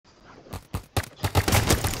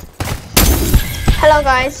Hello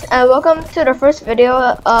guys, and welcome to the first video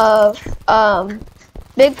of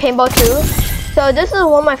Big Paintball 2. So this is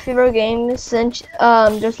one of my favorite games since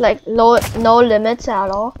there's like no limits at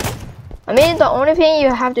all. I mean, the only thing you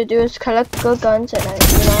have to do is collect good guns and then,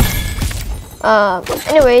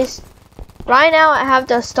 anyways, right now I have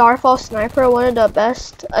the Starfall Sniper, one of the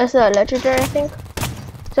best. It's a legendary, I think.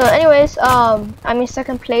 So anyways, I'm in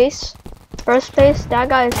second place. First place, that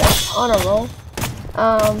guy is like, on a roll.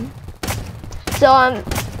 So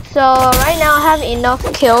right now I have enough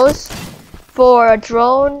kills for a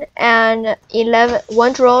drone and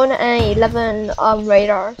 1 drone and 11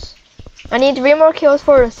 radars. I need 3 more kills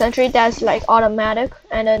for a sentry that's like automatic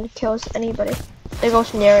and then kills anybody that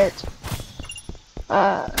goes near it.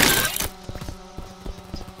 I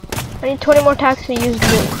need 20 more tags to use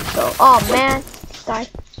nuke. So oh man, died.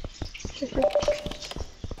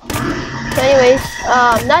 So anyways,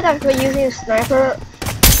 not that we're using a sniper,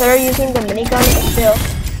 better using the minigun, but still,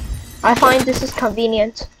 I find this is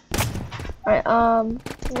convenient. Alright,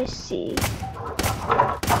 let me see.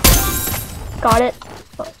 Got it.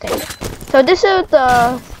 Oh, dang it. So this is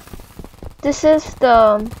the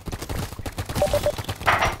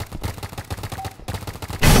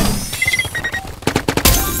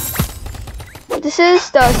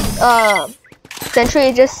sentry.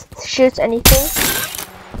 It just shoots anything.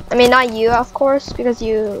 I mean, not you, of course, because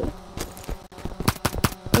you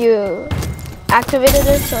activated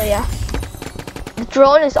it, so yeah. The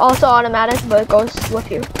drone is also automatic, but it goes with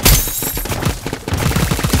you.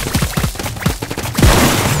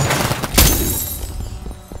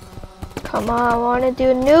 Come on, I want to do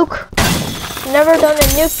a nuke. Never done a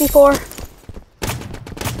nuke before.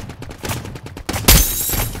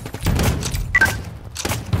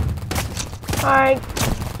 Alright.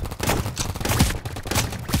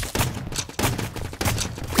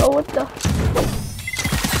 Go with the...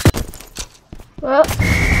 Well,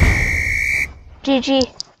 GG.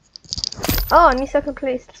 Oh, I'm in second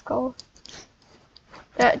place. Let's go.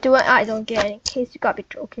 I don't get it. In case you gotta be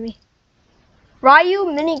joking me. Ryu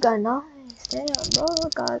minigun, nice. Damn, bro,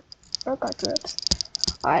 got drips.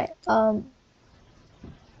 Alright,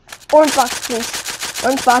 orange box, please.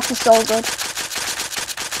 Orange box is so good.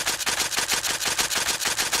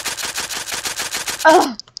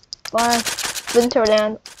 Ugh, fine.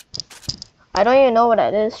 Winterland. I don't even know what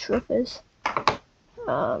that is. Truth is.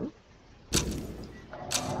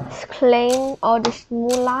 Let's claim all this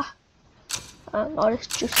moolah. All this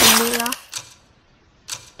juicy moolah.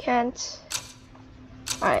 Can't.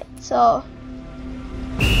 Alright, so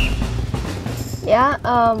yeah,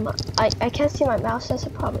 I can't see my mouse, that's a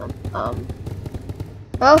problem.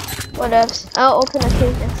 Well, whatevs. I'll open the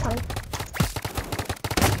case next time.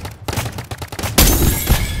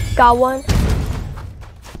 Got one.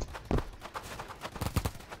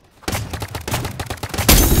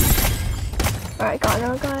 Alright, got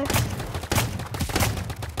another guy.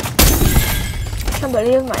 Can't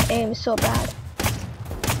believe my aim is so bad.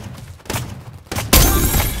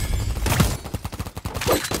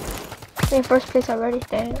 I'm in first place already,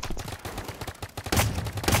 dang it.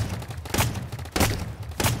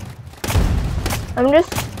 I'm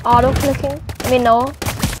just auto-clicking. I mean, no.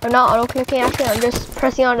 I'm not auto-clicking, actually. I'm just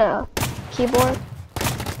pressing on the keyboard.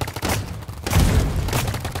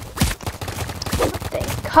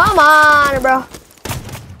 Come on, bro.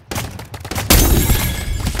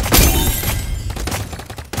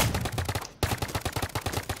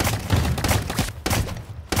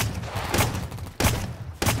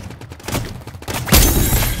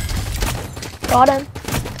 Got him.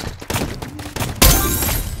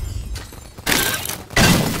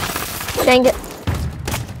 Dang it.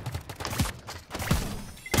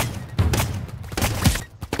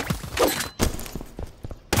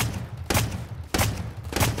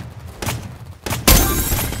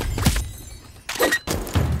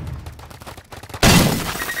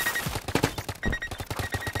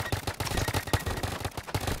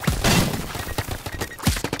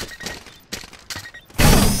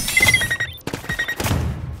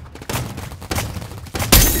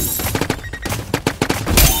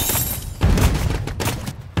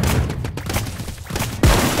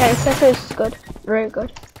 Yeah, this actually is good. Very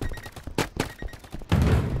good.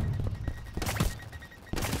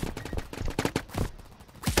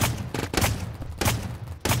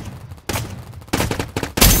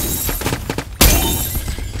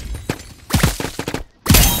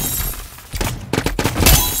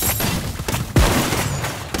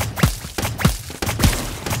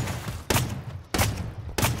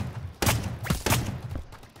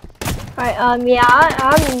 Alright, yeah,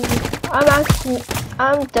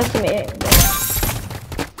 I'm decimating.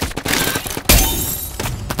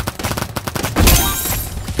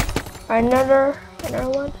 Another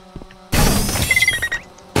one.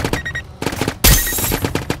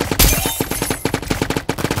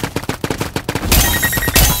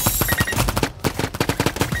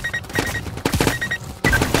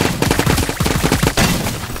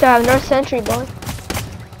 So I have no sentry, boy.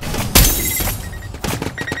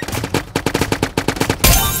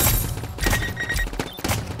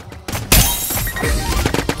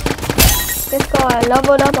 Let's go, I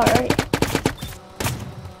leveled up already.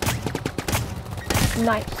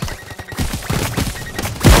 Nice.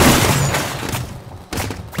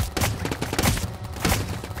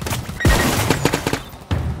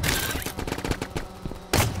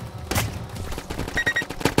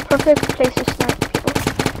 Perfect place to snipe people.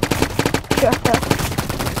 Shut up.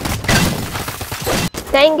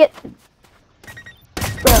 Dang it.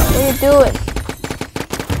 Bro, what are you doing?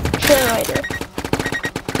 Chill right there.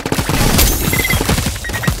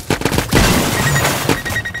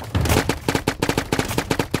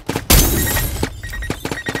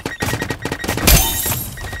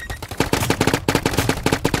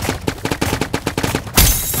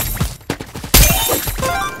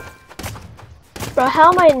 Bro,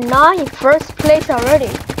 how am I not in first place already?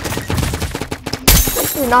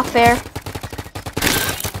 This is not fair.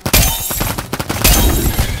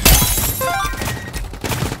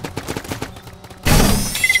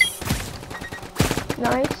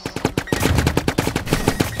 Nice.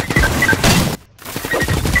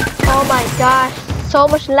 Oh my gosh, so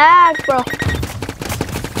much lag, bro.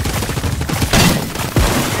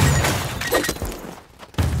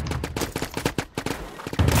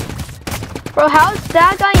 Bro, how's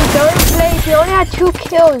that guy in third place? He only had 2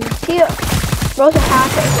 kills. He bro's a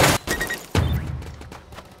hacker.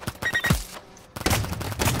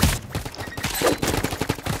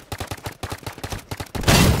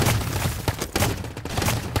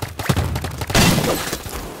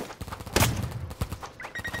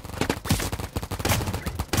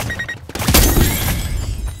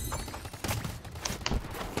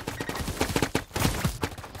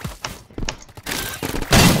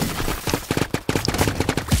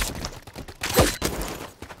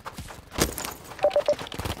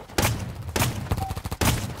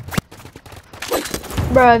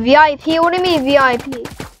 Bro, VIP? What do you mean VIP?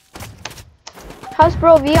 How's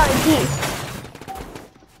bro VIP?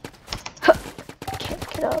 Can't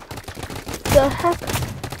get up. The heck?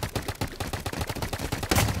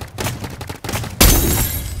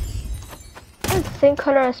 That's the same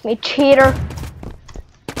color as me, cheater.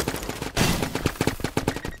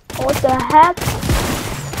 What the heck?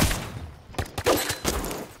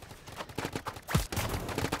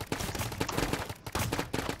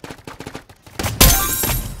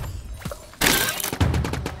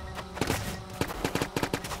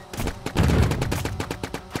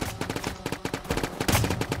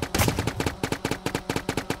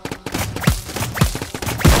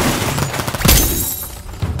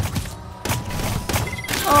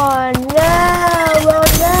 Oh no, oh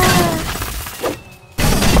no.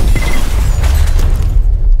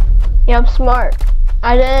 Yeah, I'm smart.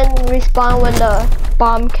 I didn't respawn when the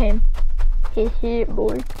bomb came. Hehe,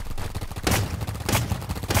 boy.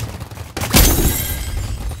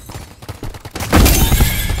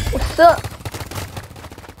 What's up?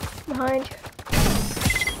 Behind you.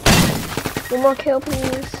 One more kill,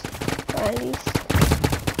 please. Or at least.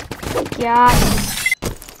 Yeah.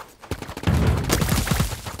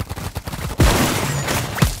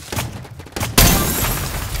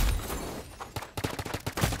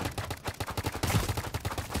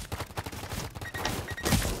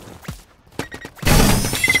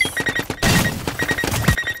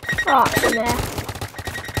 Oh, man.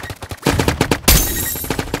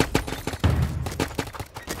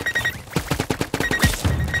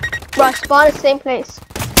 Bro, spawn at the same place.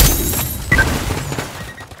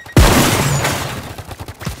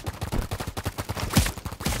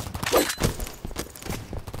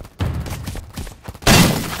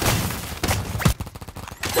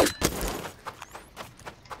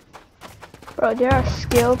 Bro, there are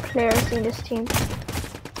skilled players in this team.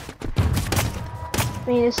 I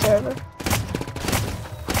mean, this server.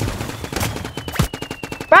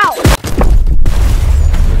 Bro!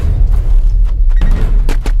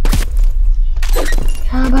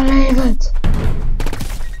 Can't believe it.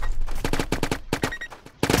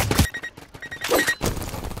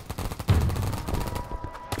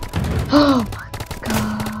 Oh my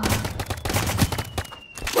god.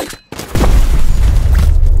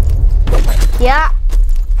 Yeah.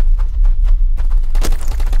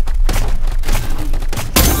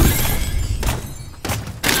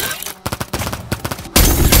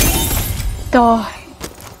 Die.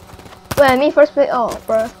 Wait, me first place. Oh,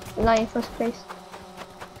 bro. Not in first place.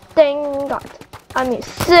 Dang God. I mean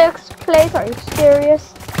 6th place, are you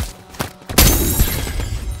serious?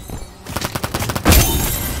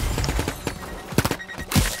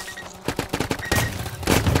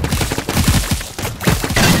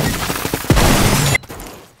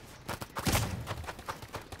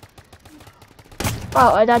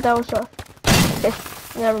 Oh, I thought that was a... Okay,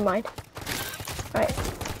 never mind. Alright.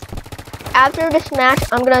 After this match,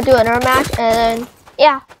 I'm gonna do another match, and then,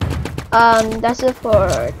 yeah. That's it for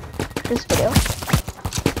this video.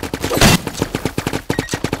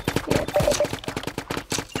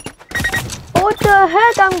 What the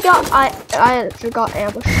heck? I just got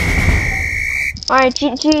ambushed. Alright,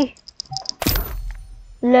 GG.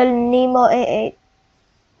 Lil Nemo 88.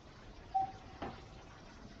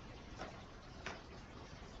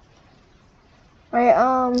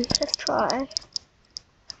 Alright, let's try.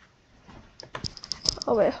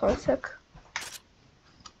 Oh wait, hold a sec.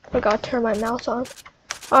 Forgot to turn my mouse on.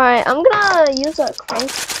 Alright, I'm gonna use a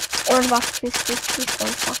crank. Orange box, please,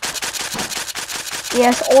 orange box.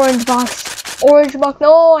 Yes, orange box. Orange box.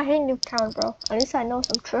 No, I hate new count, bro. At least I know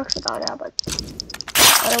some tricks about that, but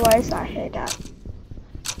otherwise I hate that.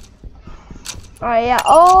 Alright, yeah.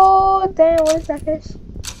 Oh, damn, what is that case?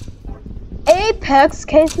 Apex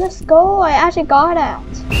case, let's go. I actually got it.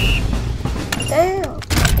 Damn.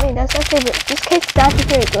 I mean, that's actually, this case is actually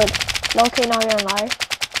pretty good. Okay, not gonna lie.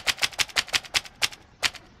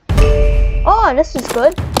 Oh, this is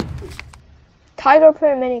good. Tiger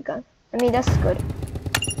print minigun. I mean, that's good.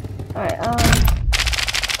 Alright,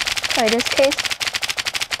 try this case.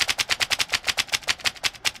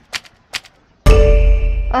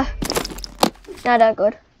 Not that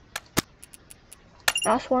good.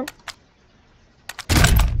 Last one.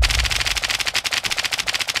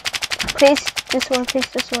 Please, this one, please,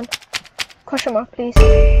 this one. Question mark, please.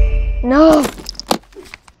 No!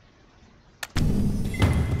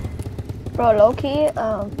 Bro, low-key,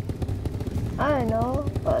 I don't know,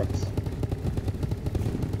 but...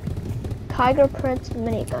 Tiger print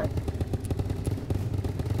minigun.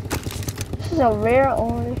 This is a rare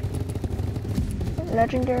only.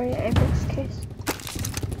 Legendary Apex case.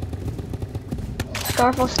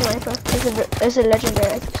 Scarfo Sniper is a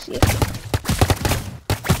legendary, as you see.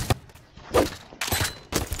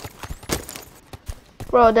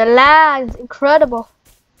 Bro, the lag is incredible.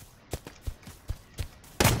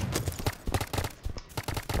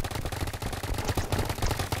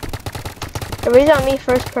 The reason I mean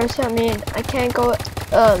first person, I mean I can't go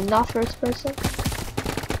not first person.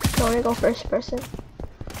 I only go first person.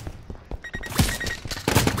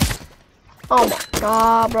 Oh my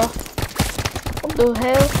god, bro. What the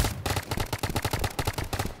hell?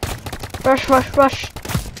 Rush, rush, rush.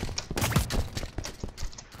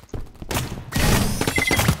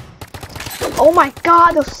 Oh my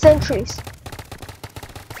god, those sentries.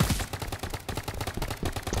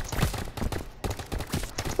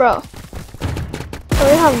 Bro. I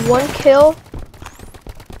only have 1 kill.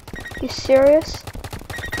 You serious?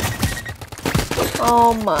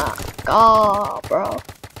 Oh my god, bro.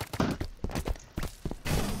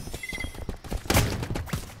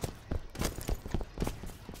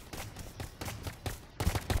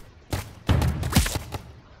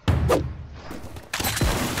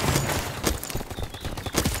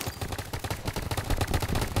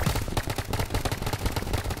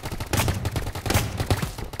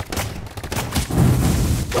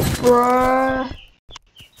 Bruh.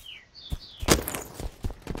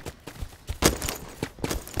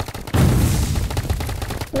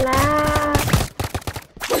 Lag.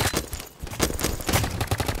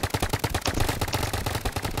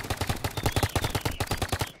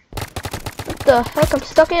 What the heck? I'm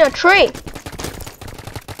stuck in a tree.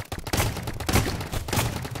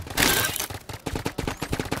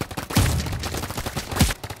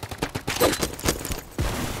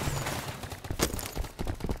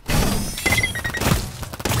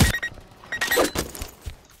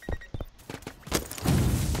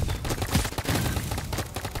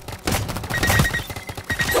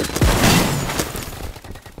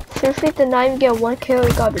 Seriously, did not even get 1 kill,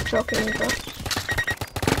 you gotta be joking me, bro.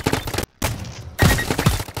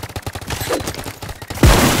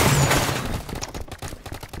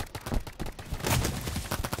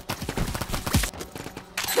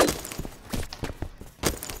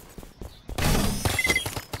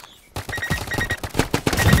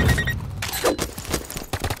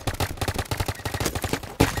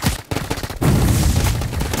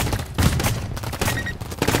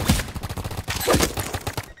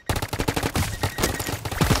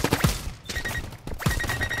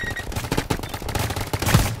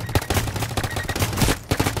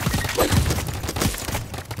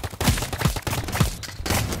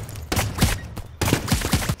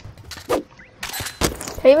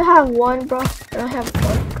 even have one, bro. I don't have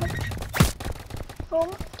one. Oh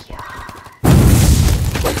my god.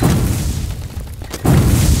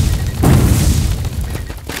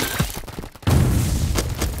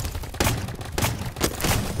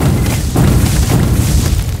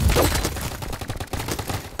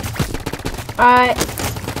 Alright.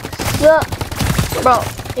 So, bro,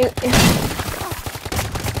 you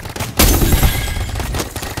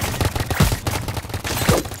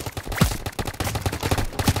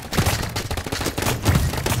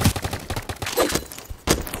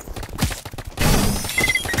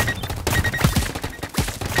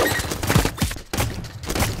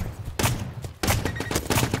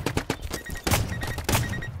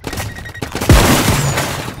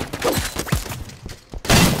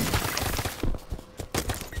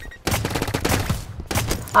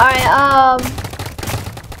Alright,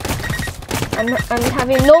 I'm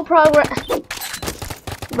having no progress.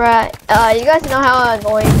 Bruh, you guys know how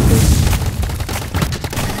annoying this is.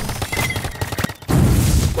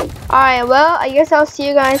 Alright, well, I guess I'll see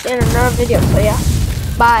you guys in another video, so yeah.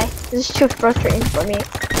 Bye. This is too frustrating for me.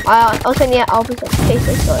 I also need to open some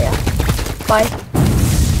cases, so yeah. Bye.